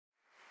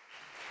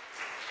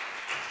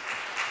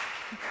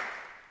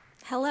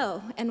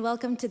Hello, and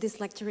welcome to this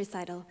lecture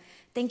recital.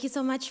 Thank you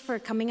so much for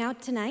coming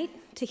out tonight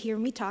to hear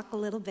me talk a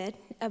little bit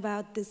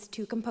about these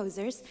two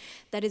composers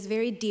that is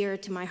very dear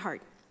to my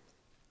heart.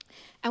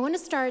 I want to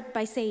start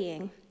by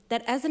saying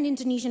that as an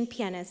Indonesian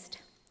pianist,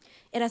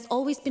 it has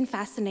always been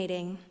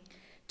fascinating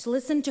to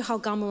listen to how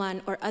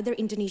gamelan or other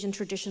Indonesian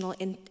traditional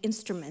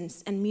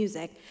instruments and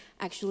music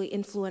actually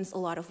influence a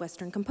lot of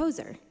Western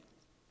composers.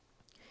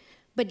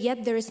 But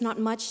yet there is not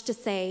much to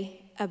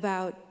say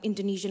about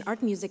Indonesian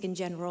art music in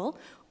general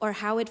or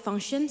how it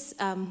functions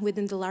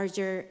within the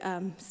larger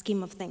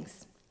scheme of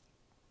things.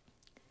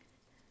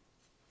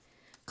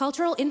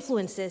 Cultural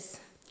influences,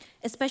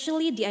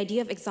 especially the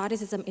idea of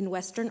exoticism in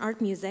Western art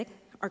music,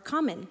 are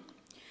common.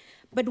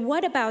 But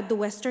what about the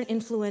Western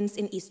influence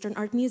in Eastern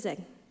art music?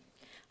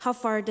 How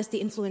far does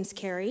the influence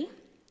carry?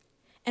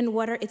 And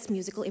what are its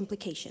musical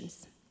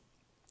implications?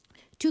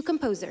 Two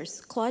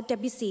composers, Claude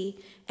Debussy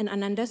and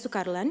Ananda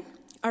Sukarlan,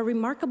 are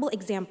remarkable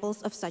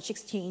examples of such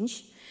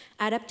exchange,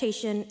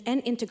 adaptation,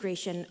 and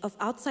integration of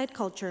outside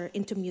culture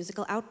into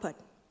musical output.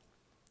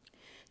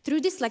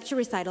 Through this lecture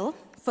recital,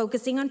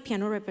 focusing on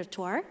piano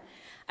repertoire,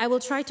 I will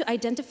try to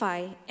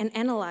identify and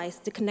analyze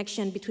the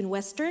connection between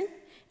Western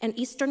and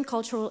Eastern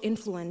cultural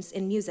influence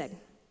in music,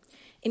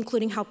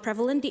 including how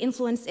prevalent the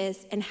influence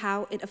is and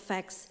how it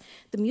affects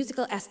the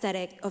musical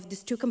aesthetic of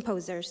these two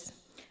composers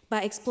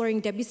by exploring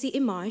Debussy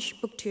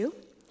Image, Book 2,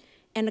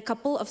 and a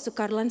couple of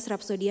Sukarlan's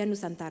Rapsodia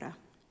Nusantara.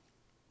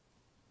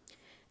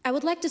 I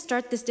would like to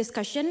start this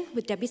discussion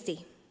with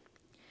Debussy.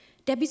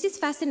 Debussy's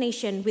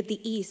fascination with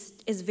the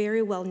East is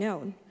very well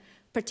known,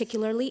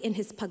 particularly in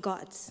his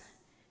Pagods,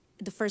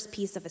 the first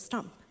piece of his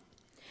stomp.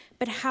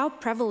 But how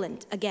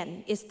prevalent,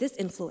 again, is this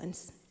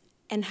influence,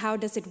 and how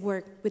does it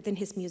work within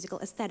his musical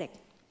aesthetic?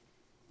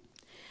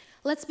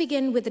 Let's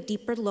begin with a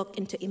deeper look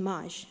into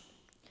Image.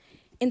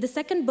 In the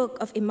second book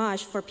of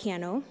Image for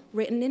piano,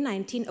 written in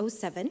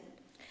 1907,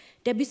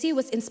 Debussy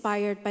was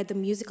inspired by the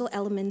musical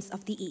elements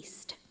of the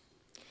East.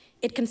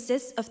 It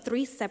consists of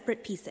 3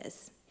 separate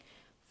pieces.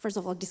 First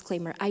of all,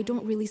 disclaimer, I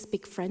don't really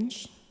speak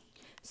French,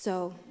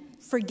 so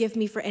forgive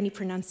me for any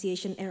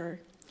pronunciation error.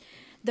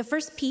 The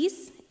first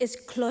piece is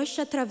Cloche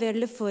à travers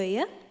les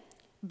feuilles,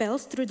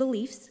 bells through the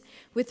leaves,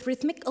 with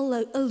rhythmic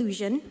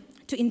allusion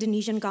to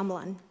Indonesian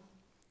gamelan.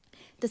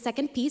 The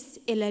second piece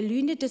est La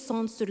lune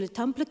descend sur le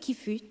temple qui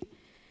fut.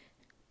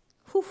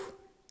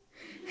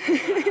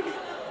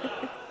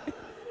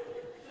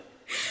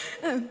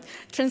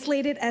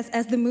 Translated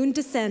as the moon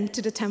descend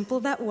to the temple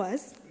that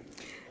was,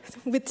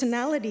 with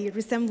tonality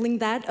resembling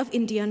that of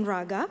Indian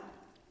raga,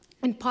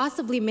 and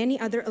possibly many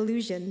other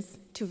allusions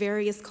to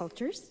various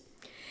cultures,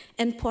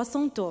 and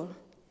Poisson d'or,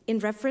 in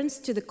reference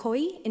to the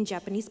koi in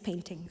Japanese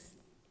paintings.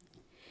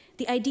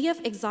 The idea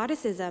of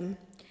exoticism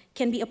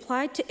can be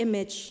applied to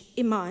image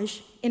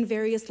in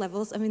various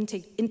levels of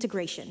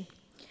integration.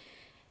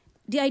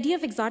 The idea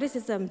of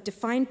exoticism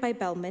defined by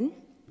Bellman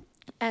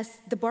as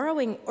the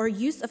borrowing or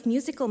use of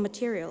musical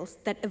materials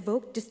that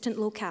evoke distant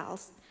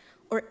locales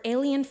or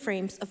alien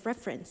frames of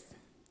reference,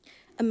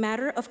 a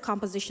matter of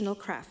compositional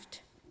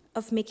craft,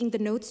 of making the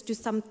notes do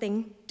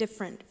something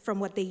different from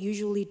what they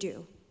usually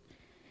do.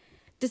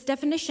 This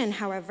definition,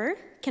 however,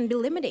 can be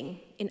limiting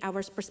in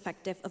our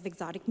perspective of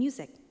exotic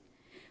music,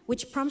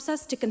 which prompts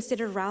us to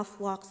consider Ralph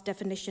Walk's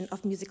definition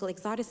of musical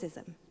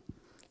exoticism.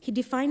 He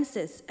defines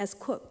this as,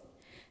 quote,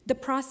 the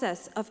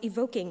process of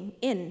evoking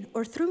in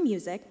or through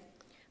music,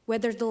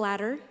 whether the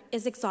latter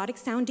is exotic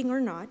sounding or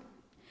not,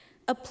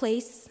 a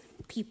place,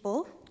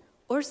 people,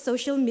 or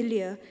social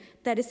milieu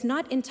that is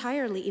not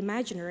entirely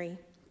imaginary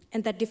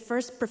and that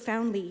differs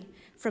profoundly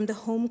from the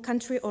home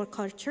country or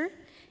culture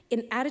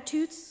in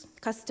attitudes,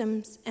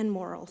 customs, and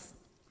morals.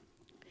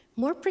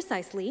 More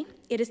precisely,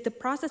 it is the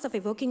process of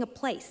evoking a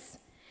place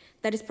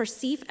that is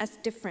perceived as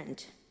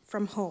different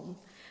from home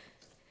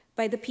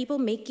by the people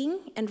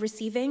making and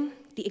receiving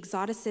the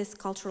exoticist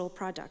cultural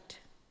product.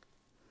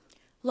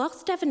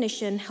 Locke's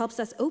definition helps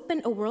us open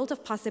a world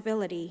of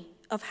possibility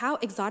of how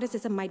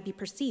exoticism might be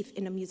perceived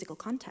in a musical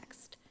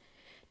context.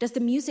 Does the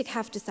music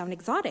have to sound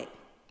exotic,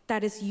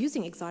 that is,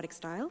 using exotic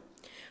style?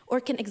 Or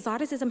can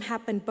exoticism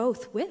happen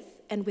both with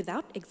and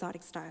without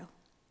exotic style?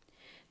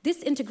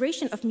 This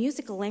integration of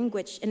musical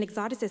language and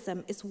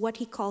exoticism is what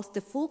he calls the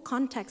full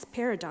context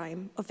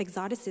paradigm of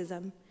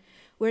exoticism,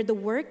 where the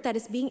work that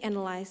is being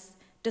analyzed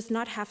does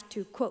not have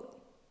to, quote,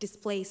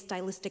 display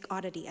stylistic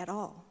oddity at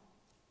all.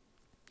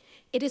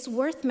 It is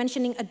worth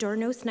mentioning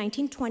Adorno's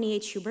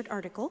 1928 Schubert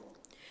article,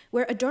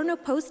 where Adorno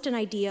posed an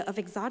idea of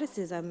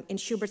exoticism in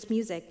Schubert's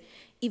music,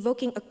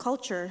 evoking a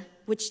culture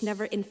which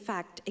never in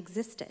fact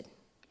existed,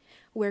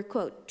 where,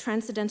 quote,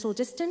 transcendental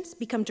distance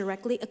become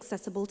directly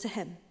accessible to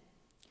him.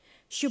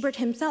 Schubert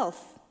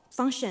himself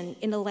functioned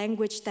in a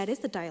language that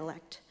is a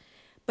dialect,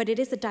 but it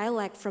is a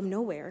dialect from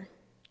nowhere.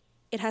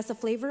 It has the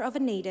flavor of a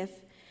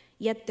native,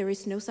 yet there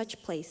is no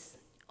such place,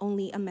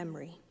 only a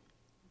memory.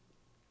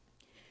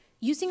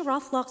 Using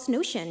Ralph Walk's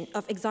notion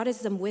of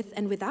exoticism with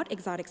and without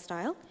exotic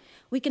style,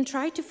 we can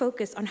try to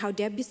focus on how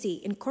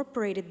Debussy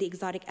incorporated the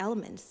exotic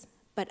elements,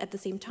 but at the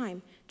same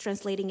time,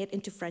 translating it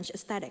into French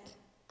aesthetic.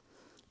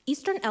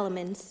 Eastern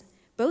elements,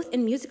 both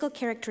in musical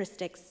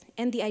characteristics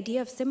and the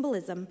idea of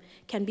symbolism,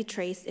 can be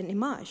traced in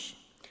Image.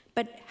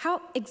 But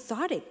how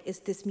exotic is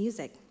this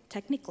music,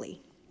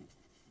 technically?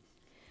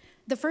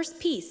 The first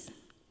piece,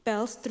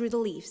 Bells Through the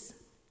Leaves,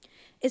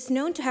 is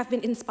known to have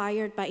been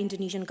inspired by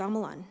Indonesian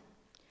gamelan.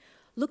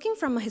 Looking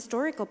from a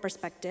historical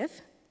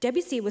perspective,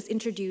 Debussy was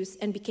introduced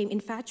and became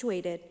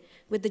infatuated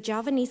with the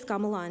Javanese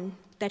gamelan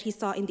that he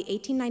saw in the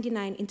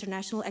 1899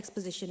 International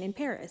Exposition in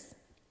Paris.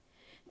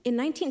 In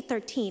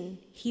 1913,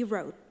 he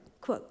wrote,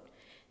 quote,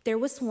 "There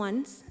was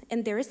once,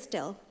 and there is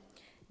still,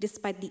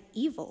 despite the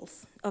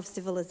evils of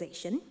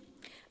civilization,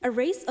 a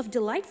race of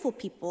delightful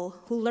people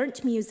who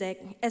learnt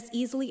music as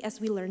easily as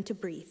we learn to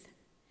breathe.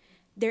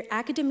 Their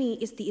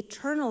academy is the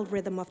eternal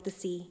rhythm of the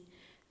sea,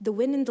 the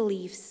wind in the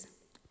leaves,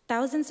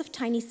 thousands of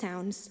tiny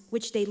sounds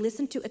which they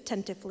listen to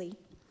attentively,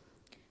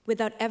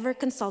 without ever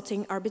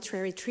consulting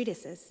arbitrary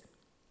treatises."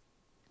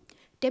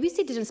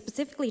 Debussy didn't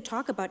specifically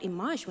talk about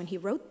Image when he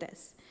wrote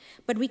this,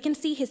 but we can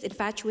see his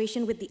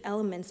infatuation with the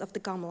elements of the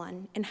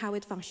gamelan and how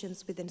it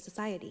functions within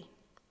society.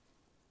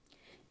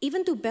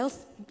 Even though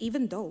Bells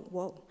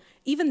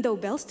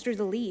Through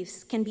the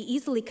Leaves can be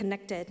easily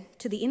connected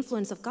to the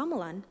influence of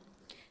gamelan,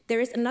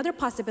 there is another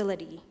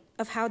possibility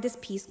of how this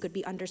piece could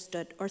be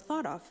understood or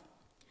thought of.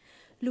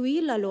 Louis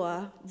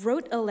Laloy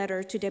wrote a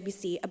letter to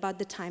Debussy about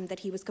the time that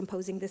he was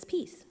composing this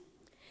piece.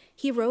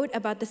 He wrote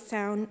about the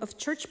sound of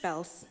church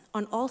bells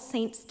on All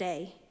Saints'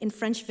 Day in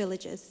French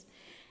villages,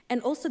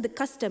 and also the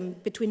custom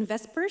between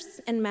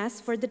Vespers and Mass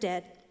for the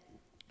Dead,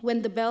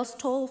 when the bells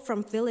toll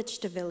from village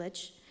to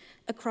village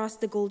across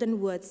the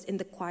golden woods in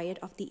the quiet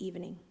of the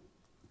evening.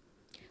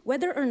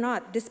 Whether or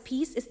not this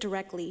piece is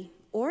directly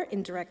or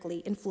indirectly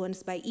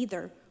influenced by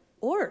either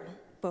or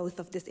both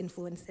of these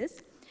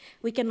influences,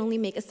 we can only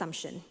make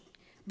assumption,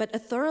 but a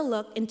thorough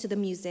look into the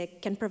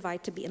music can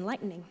provide to be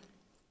enlightening.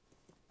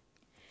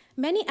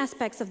 Many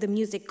aspects of the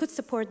music could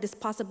support these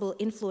possible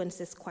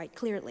influences quite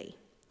clearly.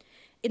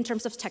 In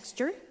terms of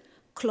texture,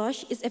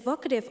 cloche is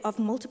evocative of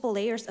multiple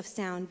layers of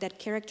sound that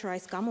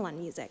characterize gamelan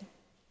music.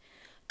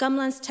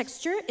 Gamelan's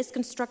texture is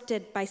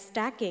constructed by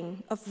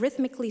stacking of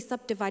rhythmically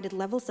subdivided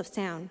levels of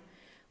sound,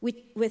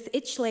 with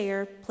each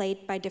layer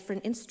played by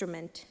different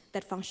instrument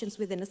that functions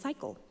within a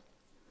cycle.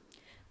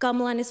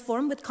 Gamelan is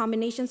formed with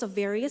combinations of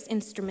various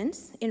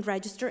instruments in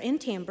register and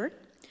timbre,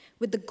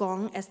 with the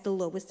gong as the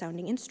lowest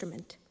sounding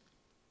instrument.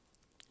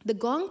 The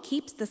gong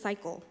keeps the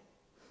cycle,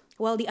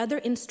 while the other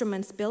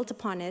instruments build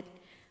upon it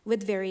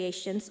with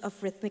variations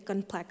of rhythmic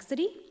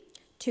complexity,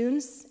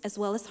 tunes, as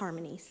well as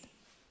harmonies.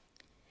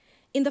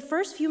 In the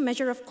first few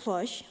measures of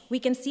cloche, we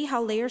can see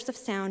how layers of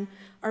sound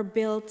are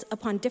built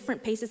upon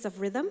different paces of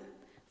rhythm,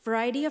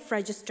 variety of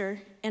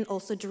register, and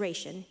also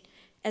duration,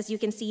 as you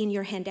can see in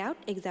your handout,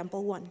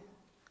 example 1.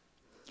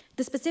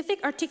 The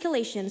specific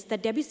articulations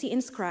that Debussy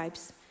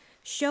inscribes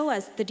show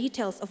us the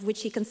details of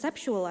which he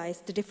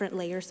conceptualized the different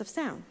layers of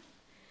sound,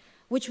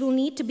 which will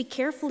need to be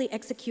carefully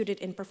executed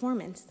in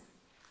performance.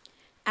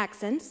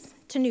 Accents,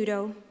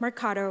 tenuto,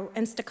 marcato,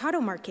 and staccato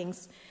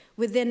markings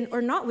within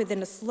or not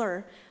within a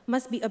slur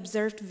must be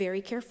observed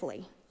very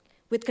carefully,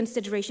 with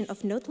consideration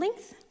of note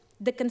length,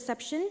 the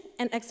conception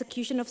and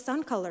execution of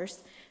sound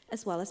colors,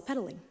 as well as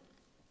pedaling.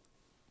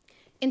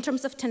 In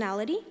terms of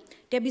tonality,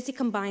 Debussy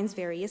combines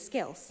various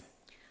scales: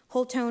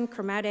 whole tone,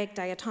 chromatic,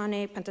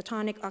 diatonic,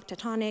 pentatonic,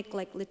 octatonic,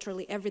 like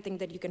literally everything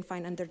that you can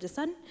find under the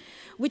sun,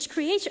 which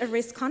creates a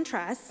rich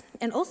contrast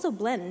and also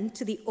blend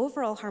to the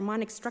overall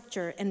harmonic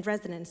structure and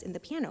resonance in the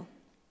piano.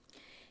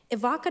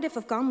 Evocative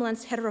of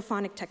gamelan's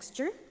heterophonic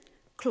texture,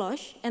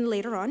 cloche, and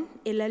later on,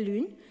 Et la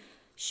Lune,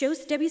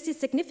 shows Debussy's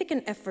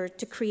significant effort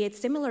to create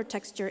similar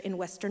texture in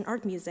Western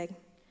art music,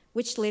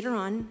 which later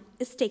on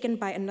is taken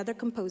by another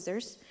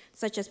composers,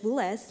 such as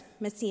Boulez,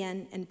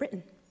 Messiaen, and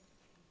Britten.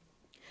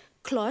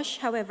 Cloche,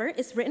 however,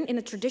 is written in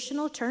a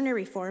traditional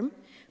ternary form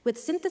with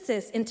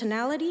synthesis in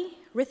tonality,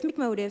 rhythmic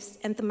motifs,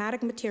 and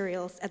thematic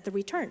materials at the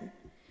return,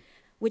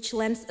 which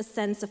lends a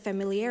sense of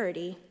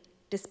familiarity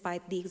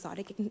despite the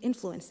exotic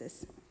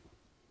influences.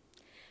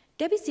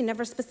 Debussy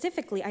never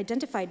specifically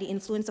identified the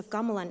influence of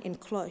gamelan in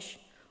cloche,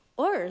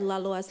 or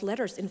Laloy's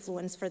letters'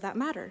 influence for that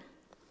matter.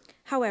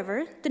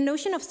 However, the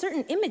notion of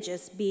certain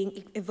images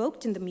being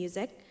evoked in the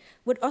music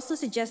would also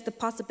suggest the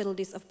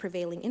possibilities of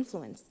prevailing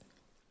influence.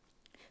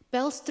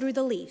 Bells Through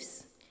the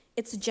Leaves.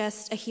 It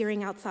suggests a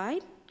hearing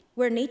outside,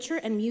 where nature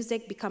and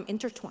music become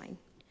intertwined,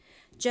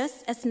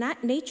 just as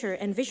nature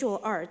and visual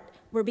art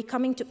were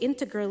becoming to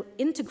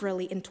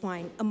integrally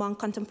entwined among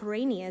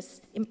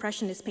contemporaneous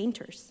Impressionist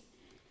painters.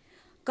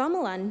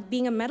 Gamelan,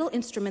 being a metal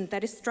instrument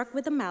that is struck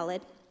with a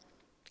mallet,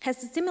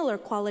 has a similar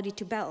quality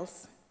to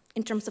bells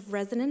in terms of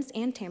resonance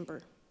and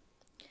timbre.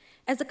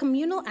 As a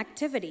communal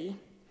activity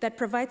that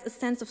provides a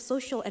sense of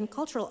social and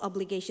cultural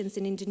obligations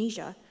in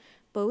Indonesia,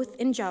 both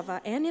in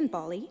Java and in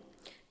Bali,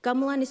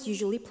 gamelan is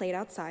usually played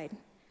outside,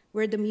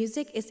 where the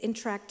music is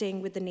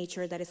interacting with the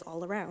nature that is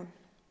all around.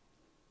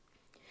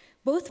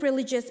 Both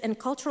religious and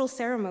cultural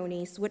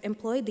ceremonies would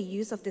employ the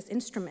use of this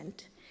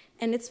instrument,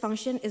 and its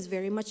function is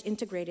very much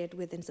integrated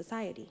within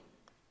society.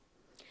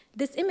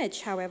 This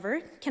image,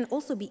 however, can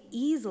also be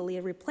easily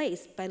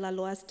replaced by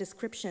Lalois'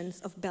 descriptions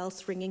of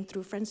bells ringing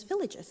through French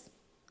villages,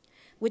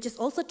 which is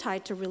also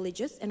tied to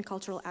religious and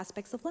cultural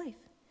aspects of life.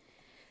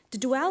 The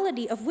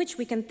duality of which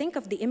we can think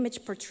of the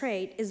image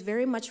portrayed is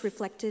very much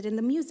reflected in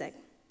the music,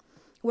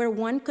 where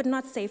one could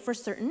not say for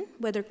certain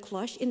whether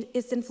cloche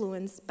is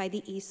influenced by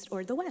the East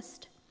or the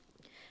West.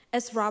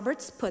 As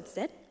Roberts puts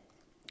it,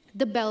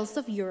 the bells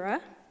of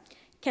Jura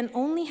can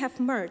only have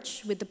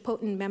merged with the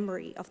potent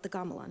memory of the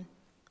gamelan.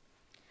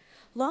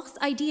 Locke's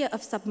idea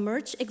of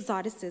submerged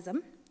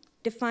exoticism,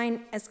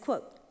 defined as,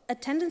 quote, a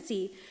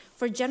tendency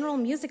for general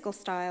musical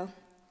style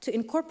to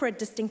incorporate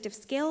distinctive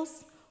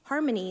scales,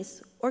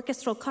 harmonies,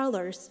 orchestral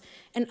colors,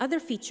 and other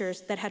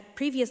features that had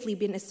previously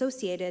been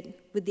associated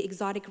with the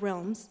exotic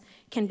realms,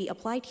 can be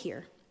applied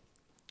here.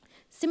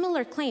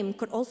 Similar claim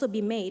could also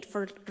be made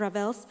for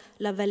Ravel's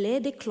La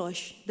Vallée des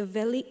Cloches, the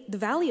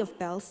Valley of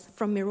Bells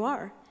from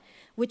Miroir,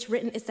 which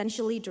written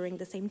essentially during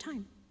the same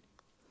time.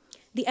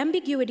 The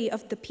ambiguity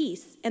of the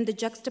piece and the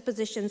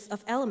juxtapositions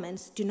of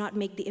elements do not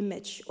make the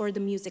image or the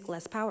music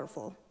less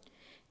powerful.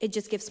 It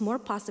just gives more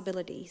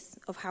possibilities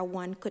of how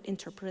one could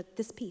interpret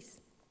this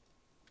piece.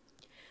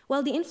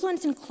 While the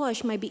influence in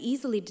cloche might be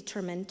easily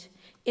determined,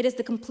 it is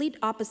the complete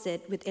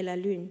opposite with Et la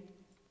Lune.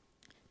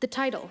 The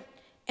title,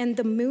 "And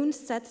the moon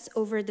sets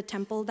over the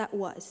temple that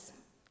was,"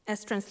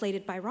 as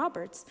translated by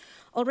Roberts,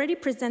 already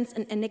presents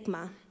an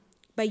enigma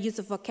by use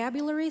of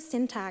vocabulary,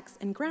 syntax,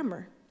 and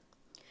grammar.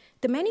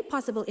 The many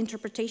possible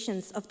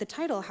interpretations of the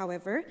title,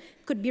 however,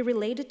 could be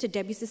related to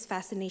Debussy's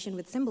fascination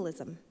with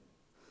symbolism.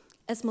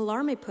 As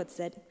Mallarmé puts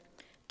it,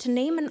 to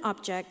name an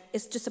object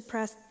is to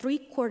suppress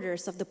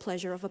 3/4 of the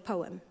pleasure of a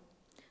poem.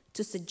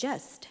 To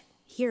suggest,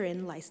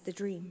 herein lies the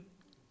dream.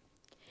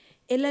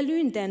 Et la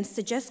Lune then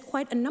suggests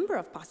quite a number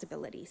of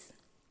possibilities.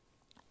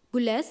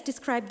 Boulez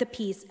described the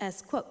piece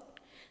as, quote,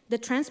 the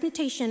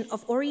transmutation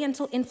of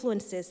Oriental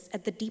influences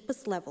at the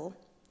deepest level,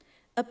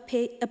 a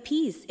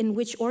piece in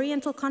which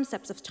Oriental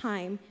concepts of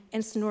time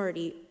and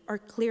sonority are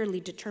clearly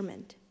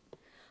determined,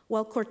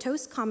 while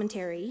Courtaulds'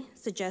 commentary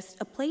suggests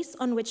a place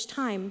on which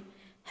time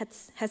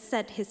has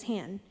set his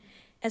hand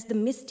as the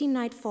misty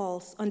night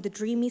falls on the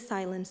dreamy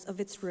silence of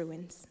its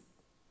ruins.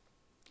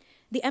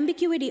 The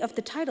ambiguity of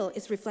the title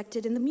is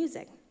reflected in the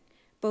music,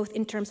 both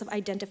in terms of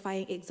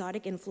identifying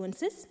exotic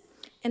influences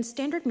and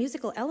standard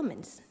musical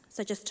elements,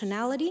 such as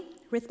tonality,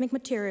 rhythmic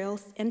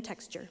materials, and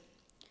texture.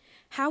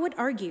 Howitt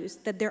argues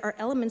that there are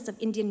elements of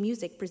Indian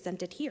music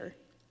presented here,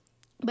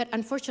 but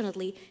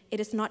unfortunately, it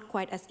is not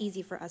quite as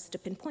easy for us to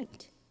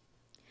pinpoint.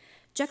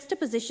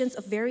 Juxtapositions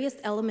of various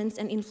elements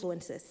and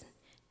influences,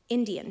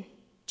 Indian,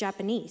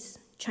 Japanese,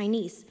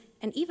 Chinese,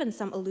 and even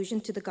some allusion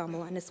to the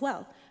gamelan as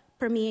well,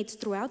 permeates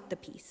throughout the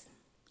piece.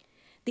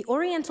 The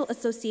Oriental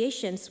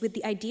associations with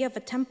the idea of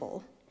a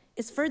temple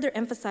is further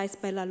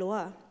emphasized by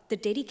Lalois, the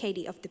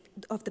dedicatee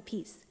of the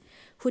piece,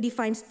 who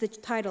defines the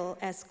title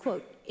as,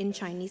 quote, in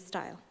Chinese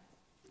style.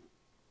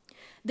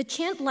 The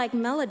chant-like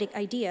melodic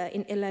idea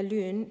in Et la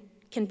Lune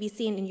can be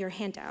seen in your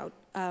handout,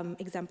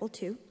 example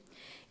 2,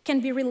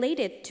 can be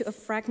related to a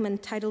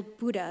fragment titled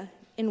Buddha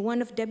in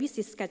one of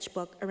Debussy's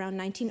sketchbook around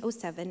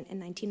 1907 and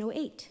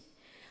 1908,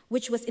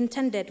 which was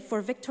intended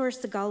for Victor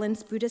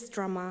Segalin's Buddhist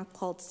drama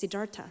called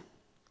Siddhartha.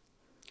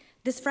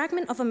 This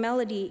fragment of a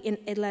melody in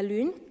Et la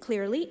Lune,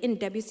 clearly, in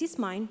Debussy's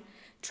mind,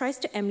 tries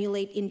to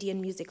emulate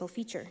Indian musical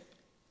feature.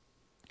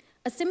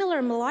 A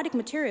similar melodic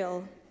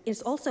material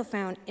is also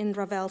found in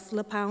Ravel's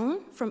Le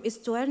Paon from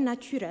Histoire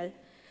naturelle,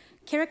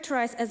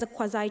 characterized as a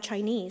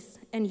quasi-Chinese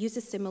and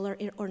uses similar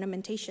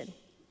ornamentation.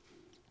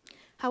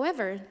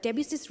 However,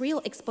 Debussy's real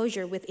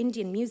exposure with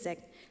Indian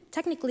music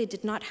technically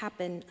did not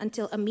happen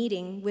until a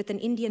meeting with an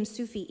Indian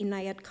Sufi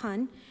Inayat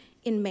Khan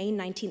in May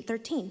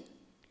 1913,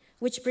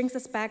 which brings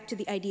us back to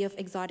the idea of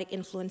exotic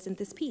influence in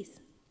this piece.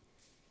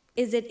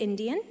 Is it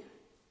Indian?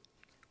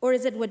 Or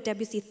is it what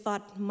Debussy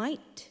thought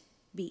might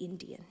be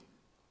Indian?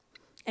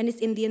 And is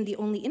Indian the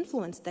only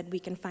influence that we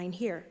can find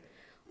here?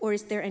 Or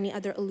is there any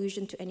other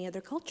allusion to any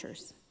other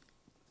cultures?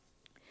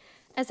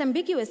 As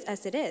ambiguous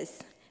as it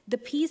is, the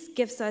piece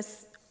gives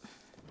us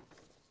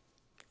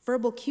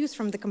verbal cues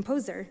from the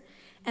composer,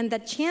 and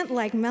that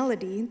chant-like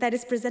melody that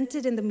is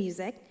presented in the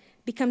music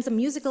becomes a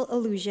musical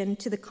allusion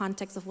to the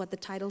context of what the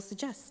title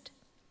suggests.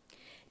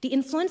 The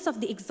influence of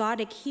the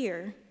exotic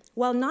here,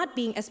 while not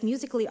being as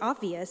musically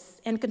obvious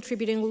and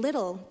contributing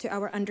little to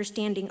our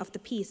understanding of the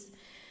piece,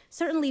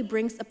 certainly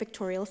brings a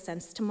pictorial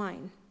sense to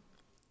mind.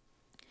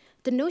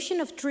 The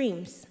notion of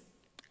dreams,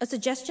 a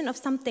suggestion of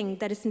something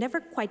that is never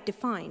quite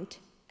defined,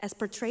 as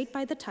portrayed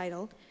by the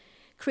title,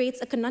 creates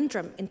a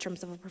conundrum in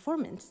terms of a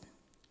performance.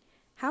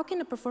 How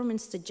can a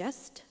performance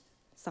suggest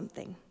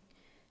something?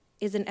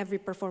 Isn't every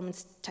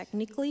performance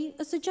technically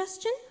a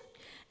suggestion,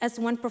 as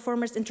one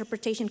performer's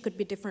interpretation could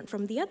be different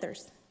from the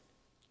others?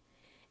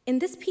 In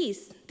this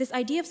piece, this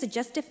idea of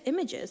suggestive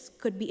images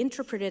could be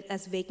interpreted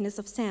as vagueness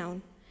of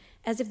sound,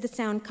 as if the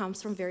sound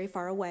comes from very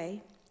far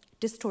away,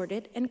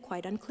 distorted and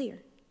quite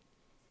unclear.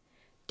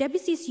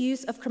 Debussy's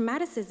use of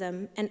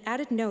chromaticism and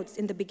added notes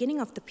in the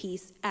beginning of the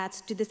piece adds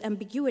to this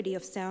ambiguity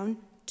of sound,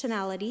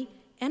 tonality,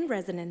 and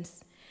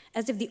resonance,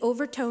 as if the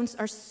overtones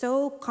are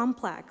so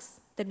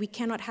complex that we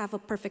cannot have a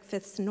perfect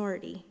fifth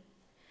sonority,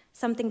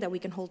 something that we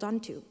can hold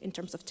on to in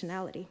terms of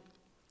tonality.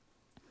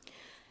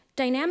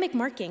 Dynamic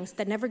markings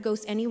that never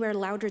goes anywhere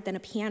louder than a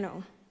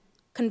piano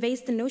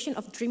conveys the notion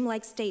of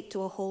dreamlike state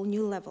to a whole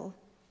new level,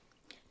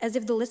 as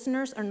if the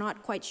listeners are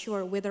not quite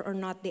sure whether or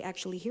not they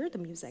actually hear the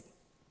music.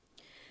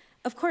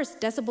 Of course,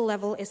 decibel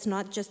level is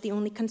not just the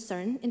only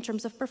concern in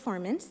terms of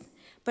performance,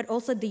 but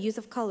also the use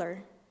of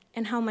color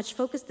and how much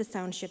focus the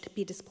sound should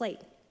be displayed.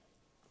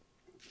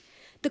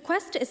 The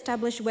quest to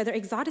establish whether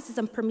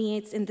exoticism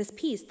permeates in this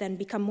piece then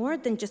become more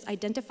than just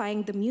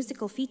identifying the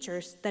musical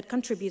features that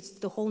contributes to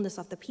the wholeness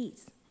of the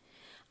piece.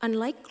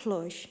 Unlike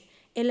cloche,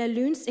 Et la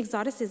Lune's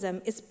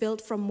exoticism is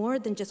built from more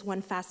than just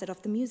one facet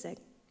of the music.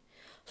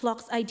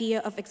 Locke's idea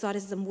of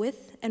exoticism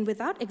with and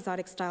without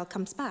exotic style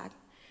comes back,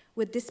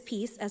 with this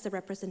piece as a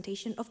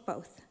representation of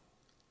both.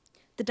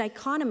 The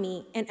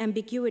dichotomy and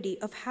ambiguity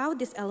of how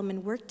this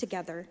element work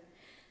together,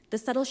 the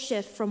subtle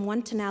shift from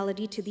one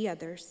tonality to the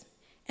others,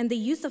 and the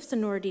use of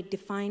sonority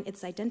define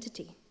its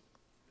identity.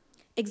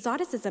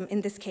 Exoticism,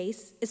 in this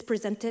case, is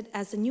presented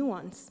as a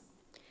nuance,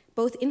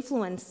 both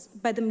influenced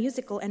by the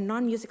musical and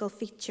non-musical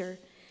feature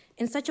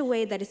in such a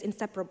way that is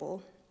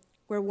inseparable,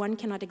 where one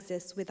cannot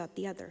exist without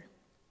the other.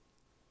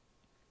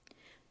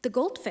 The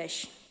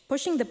goldfish,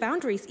 pushing the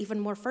boundaries even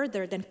more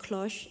further than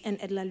cloche and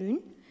Et la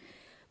Lune,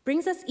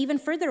 brings us even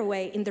further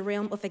away in the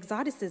realm of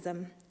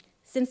exoticism,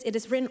 since it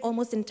is written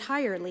almost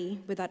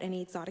entirely without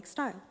any exotic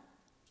style.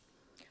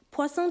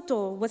 Poisson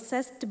d'Eau was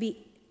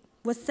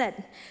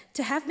said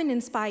to have been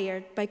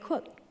inspired by,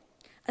 quote,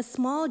 a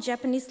small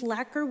Japanese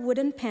lacquer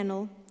wooden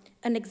panel,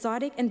 an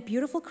exotic and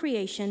beautiful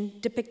creation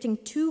depicting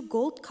two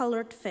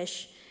gold-colored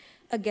fish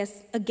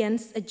against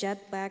a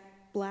jet black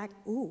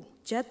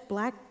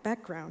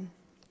background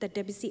that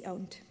Debussy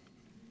owned.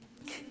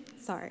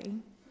 Sorry.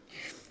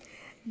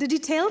 The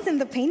details in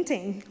the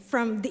painting,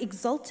 from the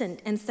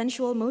exultant and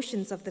sensual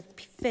motions of the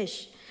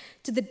fish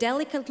to the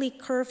delicately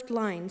curved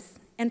lines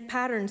and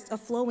patterns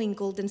of flowing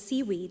golden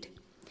seaweed,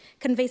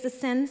 conveys a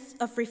sense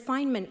of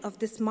refinement of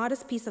this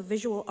modest piece of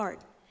visual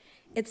art,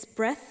 its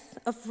breadth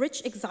of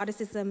rich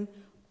exoticism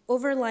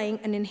overlying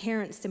an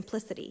inherent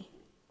simplicity.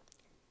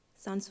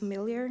 Sounds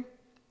familiar?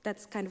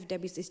 That's kind of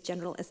Debussy's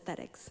general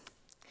aesthetics.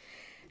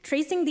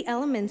 Tracing the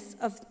elements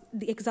of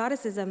the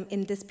exoticism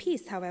in this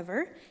piece,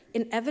 however,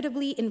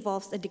 inevitably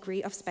involves a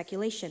degree of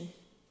speculation.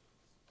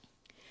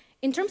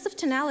 In terms of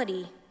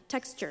tonality,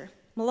 texture,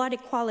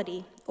 melodic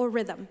quality, or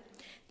rhythm,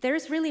 there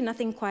is really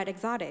nothing quite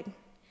exotic,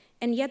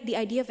 and yet the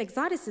idea of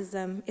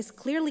exoticism is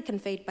clearly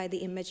conveyed by the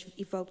image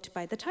evoked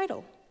by the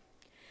title.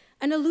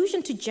 An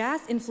allusion to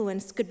jazz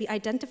influence could be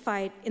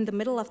identified in the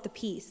middle of the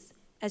piece,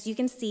 as you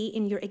can see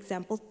in your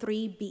example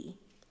 3B,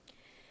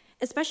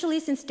 especially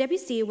since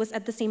Debussy was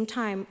at the same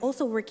time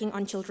also working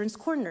on Children's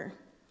Corner,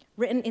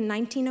 written in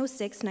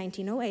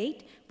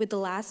 1906-1908, with the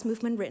last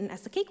movement written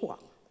as a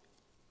cakewalk.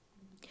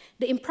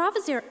 The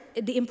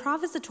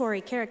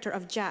improvisatory character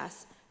of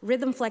jazz,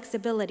 rhythm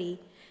flexibility,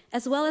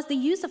 as well as the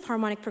use of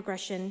harmonic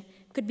progression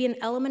could be an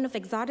element of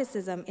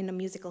exoticism in a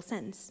musical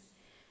sense,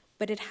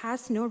 but it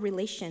has no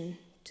relation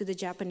to the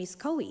Japanese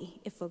koi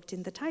evoked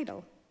in the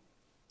title.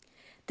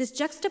 These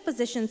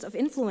juxtapositions of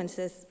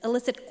influences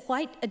elicit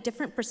quite a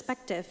different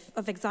perspective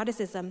of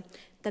exoticism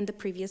than the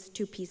previous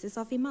two pieces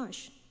of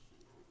Image.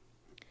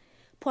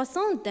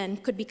 Poisson, then,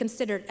 could be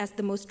considered as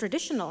the most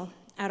traditional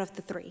out of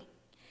the three.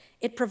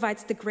 It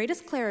provides the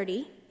greatest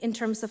clarity in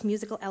terms of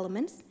musical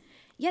elements,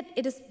 yet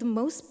it is the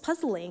most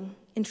puzzling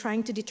in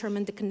trying to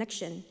determine the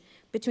connection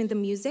between the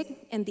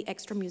music and the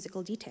extra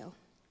musical detail.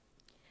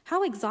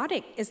 How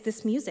exotic is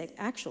this music,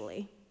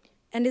 actually?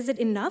 And is it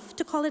enough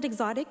to call it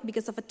exotic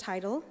because of a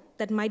title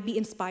that might be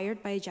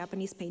inspired by a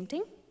Japanese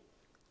painting?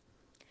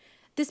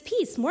 This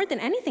piece, more than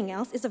anything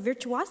else, is a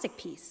virtuosic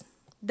piece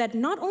that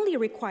not only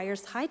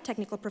requires high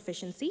technical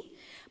proficiency,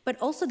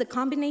 but also the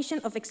combination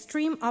of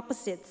extreme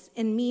opposites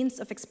in means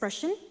of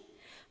expression,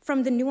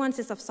 from the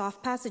nuances of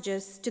soft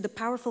passages to the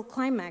powerful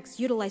climax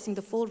utilizing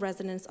the full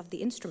resonance of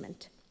the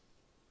instrument.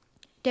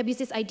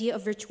 Debussy's idea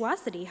of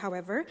virtuosity,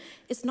 however,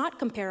 is not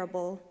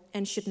comparable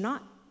and should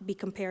not be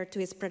compared to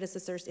his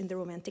predecessors in the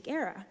Romantic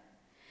era.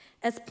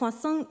 As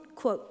Poisson,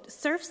 quote,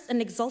 serves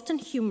an exultant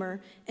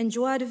humor and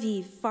joie de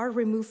vivre far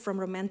removed from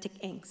romantic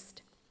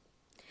angst.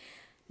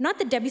 Not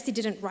that Debussy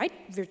didn't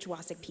write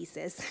virtuosic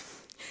pieces.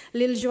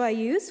 L'Île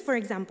Joyeuse, for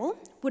example,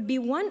 would be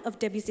one of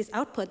Debussy's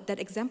output that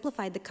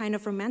exemplified the kind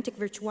of romantic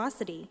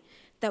virtuosity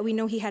that we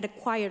know he had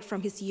acquired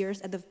from his years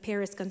at the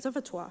Paris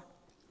Conservatoire.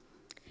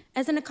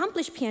 As an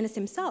accomplished pianist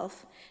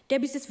himself,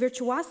 Debussy's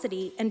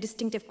virtuosity and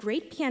distinctive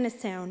great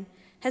pianist sound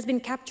has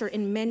been captured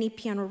in many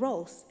piano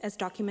rolls, as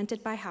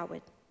documented by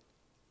Howitt.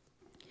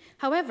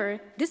 However,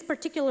 this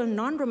particular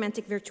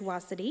non-romantic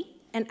virtuosity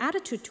and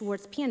attitude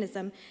towards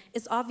pianism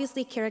is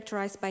obviously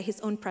characterized by his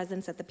own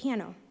presence at the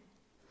piano.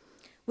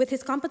 With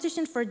his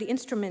composition for the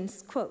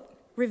instruments, quote,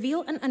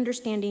 reveal an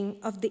understanding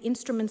of the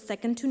instrument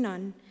second to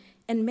none,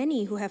 and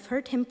many who have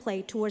heard him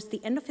play towards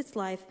the end of his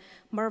life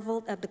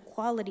marveled at the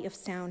quality of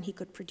sound he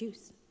could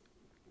produce.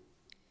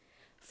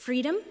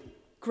 Freedom,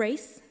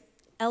 grace,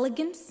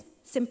 elegance,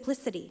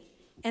 simplicity,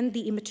 and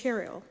the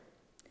immaterial.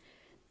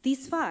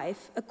 These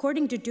five,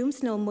 according to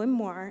Doomsnell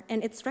memoir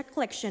and its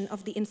recollection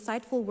of the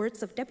insightful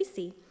words of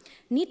Debussy,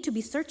 need to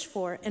be searched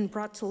for and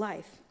brought to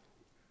life.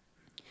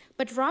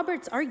 But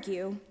Roberts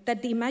argue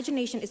that the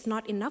imagination is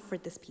not enough for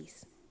this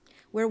piece,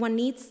 where one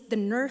needs the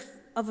nerve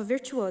of a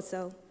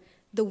virtuoso,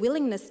 the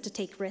willingness to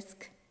take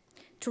risk,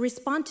 to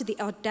respond to the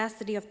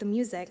audacity of the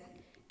music,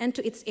 and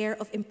to its air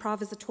of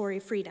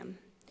improvisatory freedom,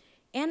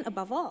 and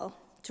above all,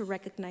 to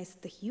recognize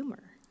the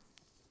humor.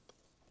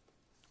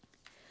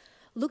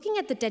 Looking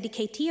at the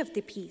dedicatee of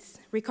the piece,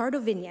 Ricardo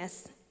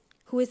Viñas,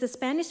 who is a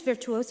Spanish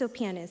virtuoso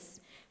pianist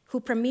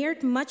who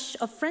premiered much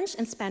of French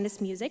and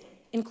Spanish music,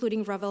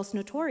 including Ravel's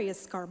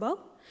notorious Scarbo,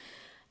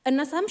 an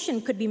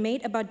assumption could be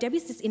made about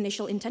Debussy's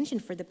initial intention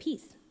for the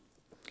piece.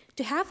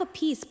 To have a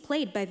piece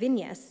played by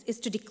Viñas is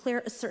to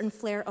declare a certain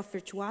flair of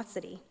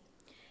virtuosity.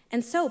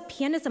 And so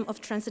pianism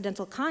of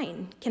transcendental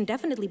kind can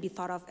definitely be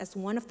thought of as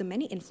one of the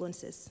many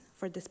influences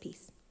for this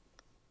piece.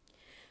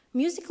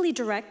 Musically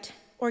direct,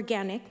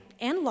 organic,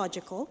 and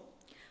logical,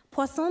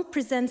 Poisson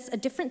presents a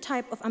different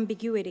type of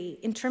ambiguity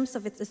in terms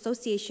of its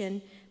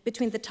association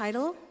between the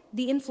title,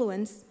 the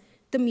influence,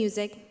 the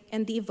music,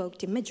 and the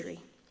evoked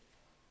imagery.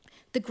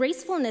 The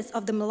gracefulness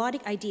of the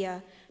melodic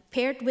idea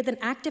paired with an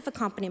active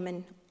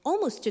accompaniment,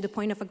 almost to the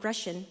point of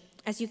aggression,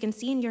 as you can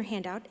see in your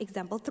handout,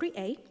 example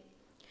 3A,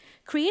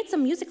 creates a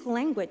musical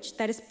language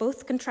that is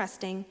both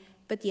contrasting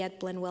but yet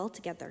blend well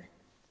together.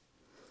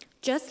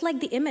 Just like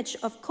the image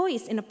of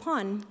kois in a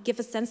pond give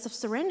a sense of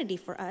serenity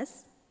for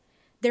us,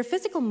 their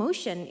physical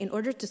motion in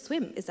order to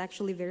swim is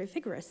actually very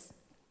vigorous.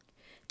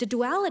 The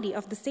duality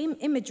of the same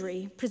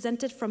imagery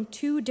presented from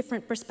two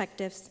different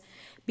perspectives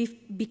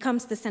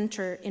becomes the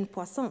center in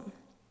Poisson,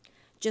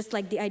 just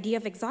like the idea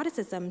of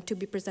exoticism to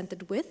be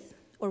presented with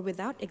or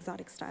without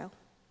exotic style.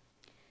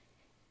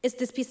 Is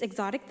this piece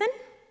exotic then?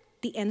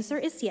 The answer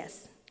is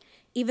yes,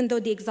 even though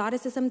the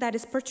exoticism that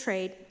is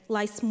portrayed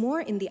lies more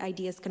in the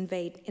ideas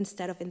conveyed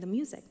instead of in the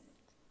music.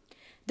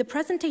 The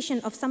presentation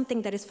of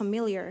something that is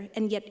familiar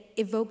and yet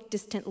evoke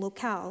distant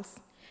locales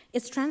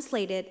is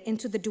translated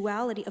into the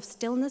duality of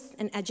stillness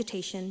and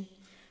agitation,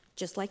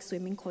 just like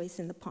swimming kois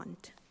in the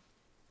pond.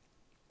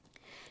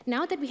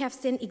 Now that we have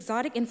seen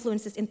exotic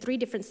influences in 3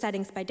 different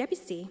settings by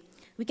Debussy,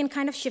 we can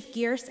kind of shift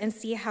gears and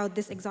see how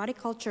this exotic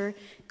culture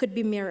could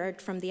be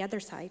mirrored from the other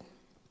side.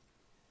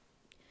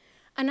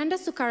 Ananda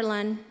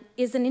Sukarlan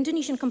is an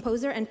Indonesian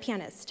composer and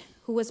pianist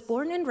who was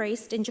born and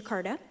raised in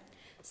Jakarta,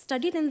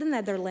 studied in the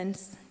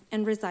Netherlands,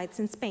 and resides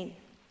in Spain.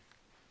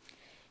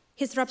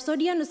 His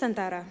Rapsodia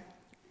Nusantara,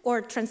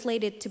 or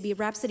translated to be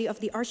Rhapsody of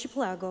the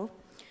Archipelago,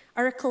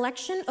 are a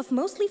collection of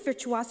mostly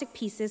virtuosic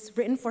pieces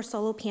written for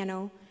solo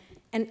piano,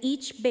 and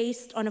each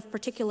based on a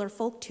particular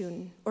folk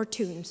tune, or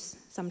tunes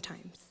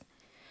sometimes.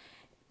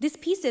 These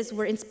pieces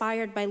were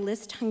inspired by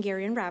Liszt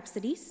Hungarian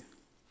rhapsodies,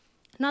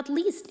 not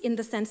least in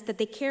the sense that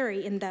they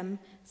carry in them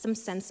some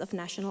sense of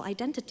national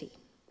identity.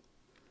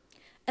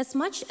 As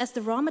much as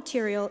the raw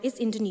material is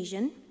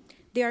Indonesian,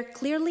 they are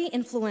clearly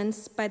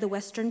influenced by the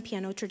Western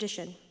piano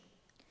tradition.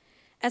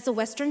 As a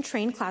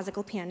Western-trained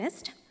classical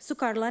pianist,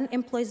 Sukarlan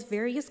employs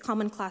various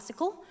common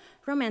classical,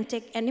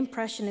 romantic, and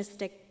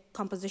impressionistic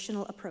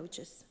compositional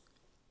approaches.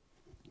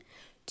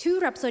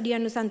 2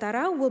 Rapsodia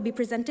Nusantara will be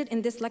presented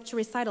in this lecture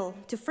recital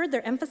to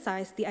further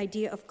emphasize the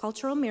idea of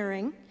cultural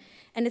mirroring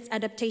and its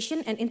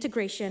adaptation and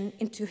integration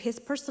into his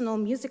personal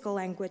musical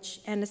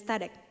language and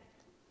aesthetic,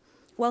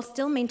 while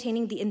still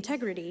maintaining the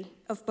integrity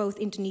of both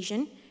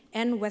Indonesian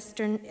and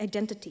Western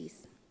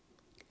identities.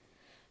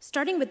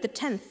 Starting with the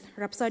 10th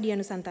Rapsodia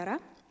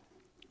Nusantara,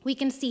 we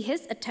can see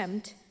his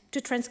attempt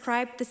to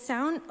transcribe the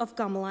sound of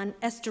gamelan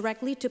as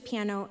directly to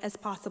piano as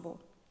possible.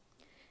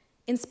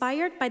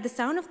 Inspired by the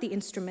sound of the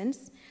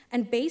instruments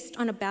and based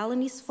on a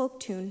Balinese folk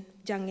tune,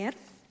 Janger,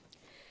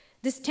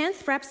 this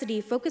 10th Rhapsody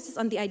focuses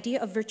on the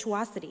idea of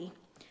virtuosity,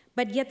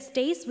 but yet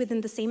stays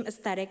within the same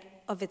aesthetic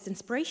of its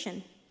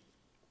inspiration.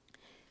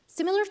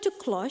 Similar to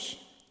Cloche,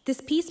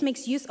 this piece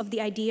makes use of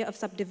the idea of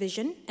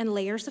subdivision and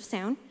layers of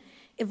sound,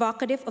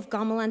 evocative of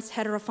gamelan's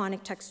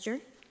heterophonic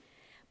texture.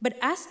 But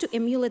as to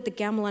emulate the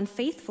gamelan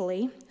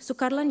faithfully,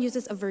 Sukarlan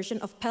uses a version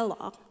of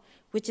Pelog,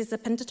 which is a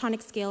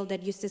pentatonic scale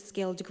that uses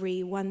scale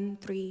degree 1,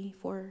 3,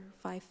 4,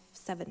 5,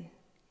 7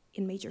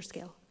 in major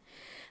scale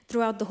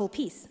throughout the whole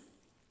piece.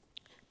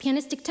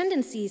 Pianistic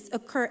tendencies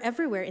occur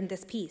everywhere in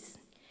this piece,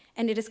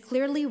 and it is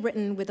clearly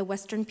written with a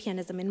Western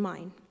pianism in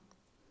mind.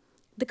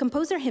 The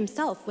composer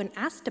himself, when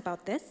asked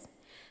about this,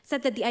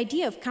 said that the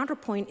idea of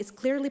counterpoint is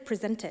clearly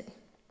presented,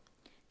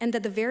 and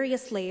that the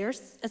various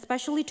layers,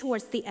 especially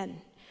towards the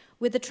end,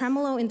 with the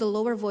tremolo in the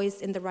lower voice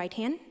in the right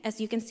hand,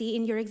 as you can see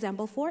in your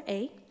example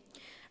 4A,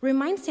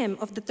 reminds him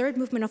of the 3rd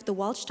movement of the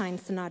Waldstein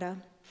Sonata,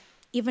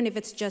 even if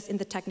it's just in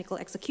the technical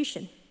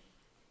execution.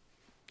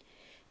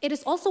 It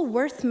is also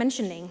worth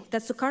mentioning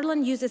that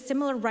Sukarlan uses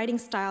similar writing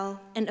style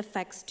and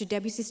effects to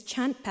Debussy's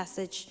chant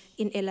passage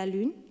in Et la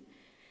Lune,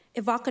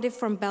 evocative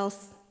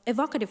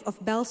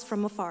of bells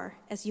from afar,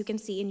 as you can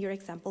see in your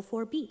example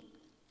 4b.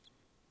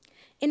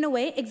 In a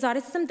way,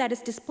 exoticism that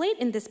is displayed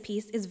in this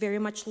piece is very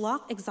much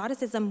Locke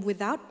exoticism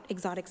without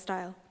exotic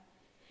style,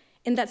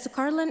 in that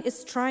Sukarlan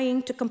is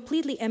trying to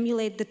completely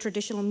emulate the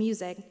traditional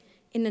music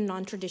in a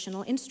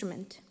non-traditional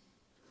instrument.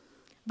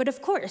 But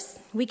of course,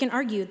 we can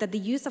argue that the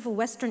use of a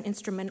Western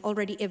instrument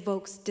already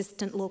evokes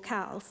distant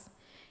locales,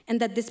 and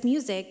that this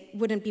music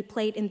wouldn't be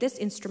played in this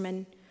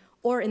instrument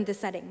or in this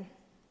setting,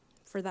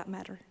 for that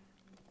matter.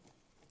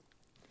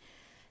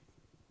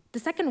 The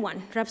second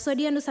one,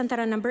 Rapsodia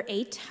Nusantara number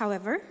 8,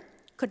 however,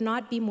 could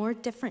not be more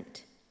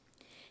different.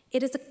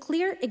 It is a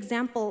clear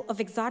example of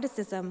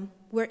exoticism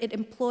where it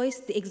employs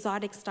the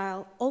exotic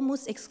style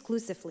almost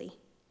exclusively.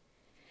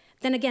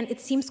 Then again, it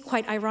seems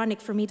quite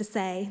ironic for me to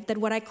say that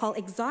what I call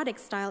exotic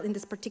style in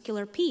this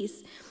particular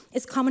piece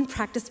is common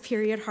practice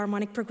period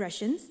harmonic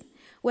progressions,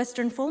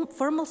 Western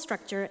formal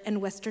structure,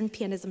 and Western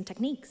pianism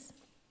techniques.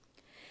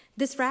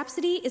 This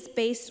rhapsody is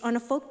based on a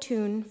folk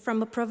tune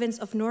from a province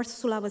of North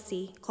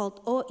Sulawesi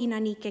called O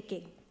Inani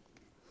Keke.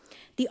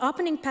 The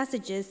opening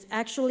passages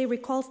actually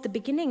recalls the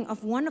beginning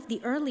of one of the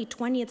early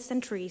 20th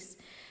century's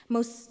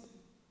most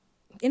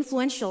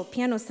influential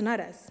piano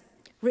sonatas,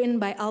 written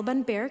by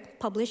Alban Berg,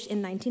 published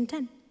in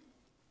 1910,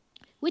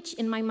 which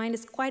in my mind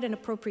is quite an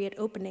appropriate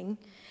opening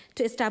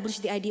to establish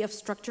the idea of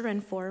structure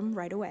and form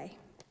right away.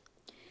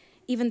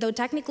 Even though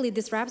technically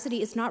this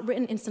rhapsody is not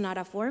written in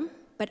sonata form,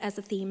 but as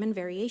a theme and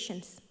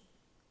variations.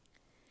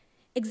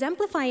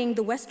 Exemplifying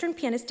the Western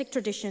pianistic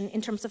tradition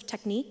in terms of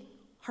technique,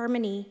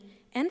 harmony,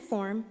 and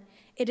form,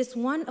 it is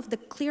one of the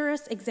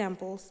clearest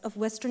examples of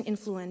Western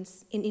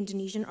influence in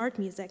Indonesian art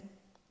music.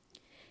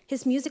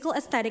 His musical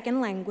aesthetic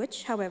and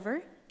language,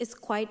 however, is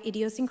quite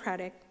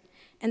idiosyncratic,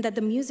 and that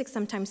the music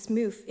sometimes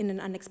moves in an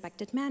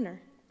unexpected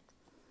manner.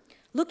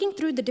 Looking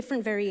through the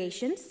different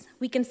variations,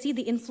 we can see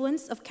the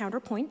influence of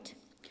counterpoint,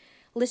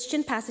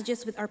 Lisztian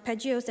passages with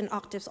arpeggios and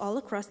octaves all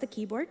across the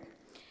keyboard,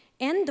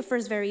 and the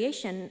first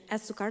variation,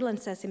 as Sukarlan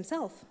says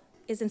himself,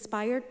 is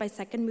inspired by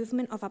second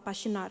movement of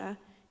Appassionata,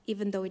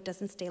 even though it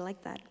doesn't stay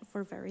like that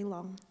for very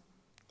long.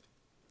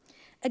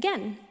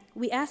 Again,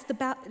 we ask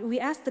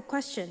the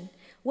question,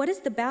 what is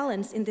the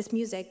balance in this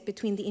music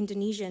between the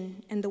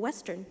Indonesian and the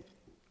Western?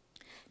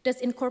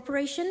 Does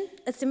incorporation,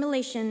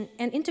 assimilation,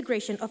 and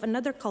integration of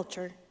another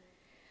culture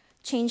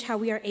change how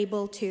we are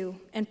able to,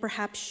 and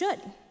perhaps should,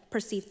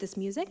 perceive this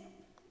music?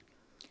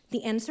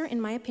 The answer,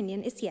 in my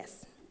opinion, is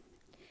yes.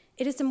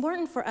 It is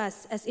important for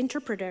us as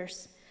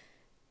interpreters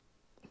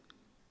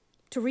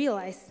to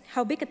realize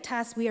how big a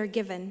task we are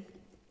given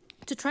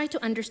to try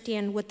to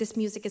understand what this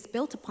music is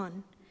built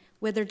upon,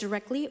 whether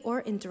directly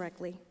or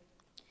indirectly.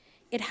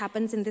 It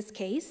happens in this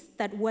case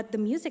that what the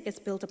music is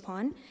built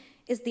upon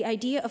is the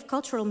idea of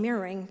cultural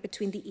mirroring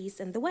between the East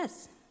and the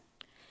West.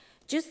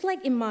 Just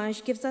like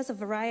image gives us a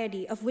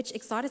variety of which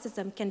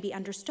exoticism can be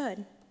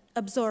understood,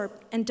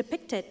 absorbed, and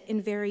depicted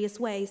in various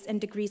ways and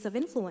degrees of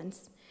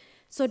influence,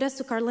 so does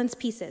Sukarlan's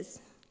pieces,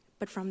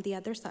 but from the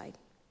other side.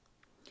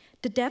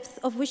 The depth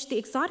of which the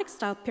exotic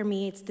style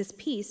permeates this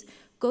piece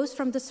goes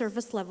from the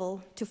surface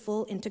level to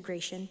full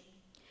integration,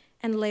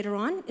 and later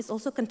on is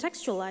also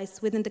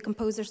contextualized within the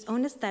composer's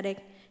own aesthetic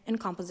and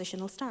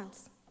compositional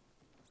styles.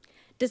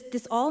 Does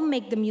this all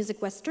make the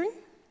music Western,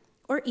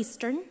 or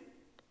Eastern,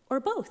 or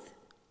both?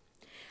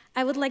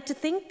 I would like to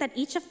think that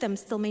each of them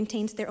still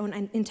maintains their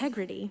own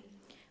integrity,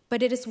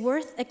 but it is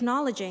worth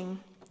acknowledging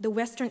the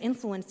Western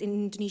influence in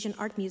Indonesian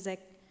art music,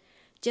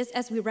 just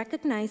as we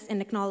recognize and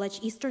acknowledge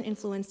Eastern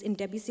influence in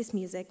Debussy's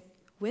music,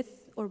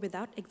 with or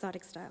without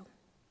exotic style.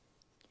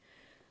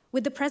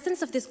 With the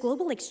presence of this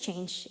global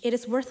exchange, it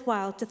is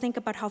worthwhile to think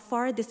about how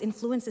far these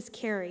influences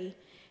carry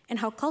and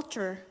how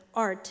culture,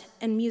 art,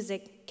 and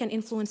music can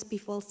influence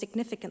people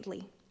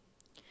significantly.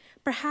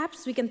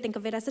 Perhaps we can think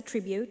of it as a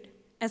tribute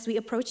as we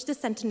approach the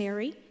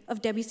centenary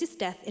of Debussy's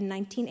death in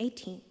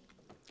 1918,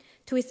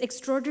 to his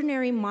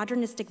extraordinary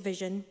modernistic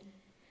vision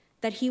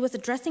that he was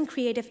addressing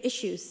creative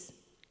issues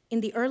in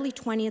the early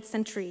 20th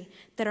century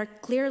that are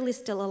clearly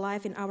still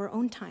alive in our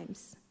own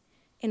times,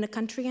 in a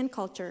country and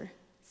culture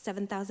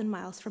 7,000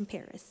 miles from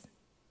Paris.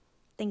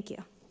 Thank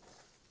you.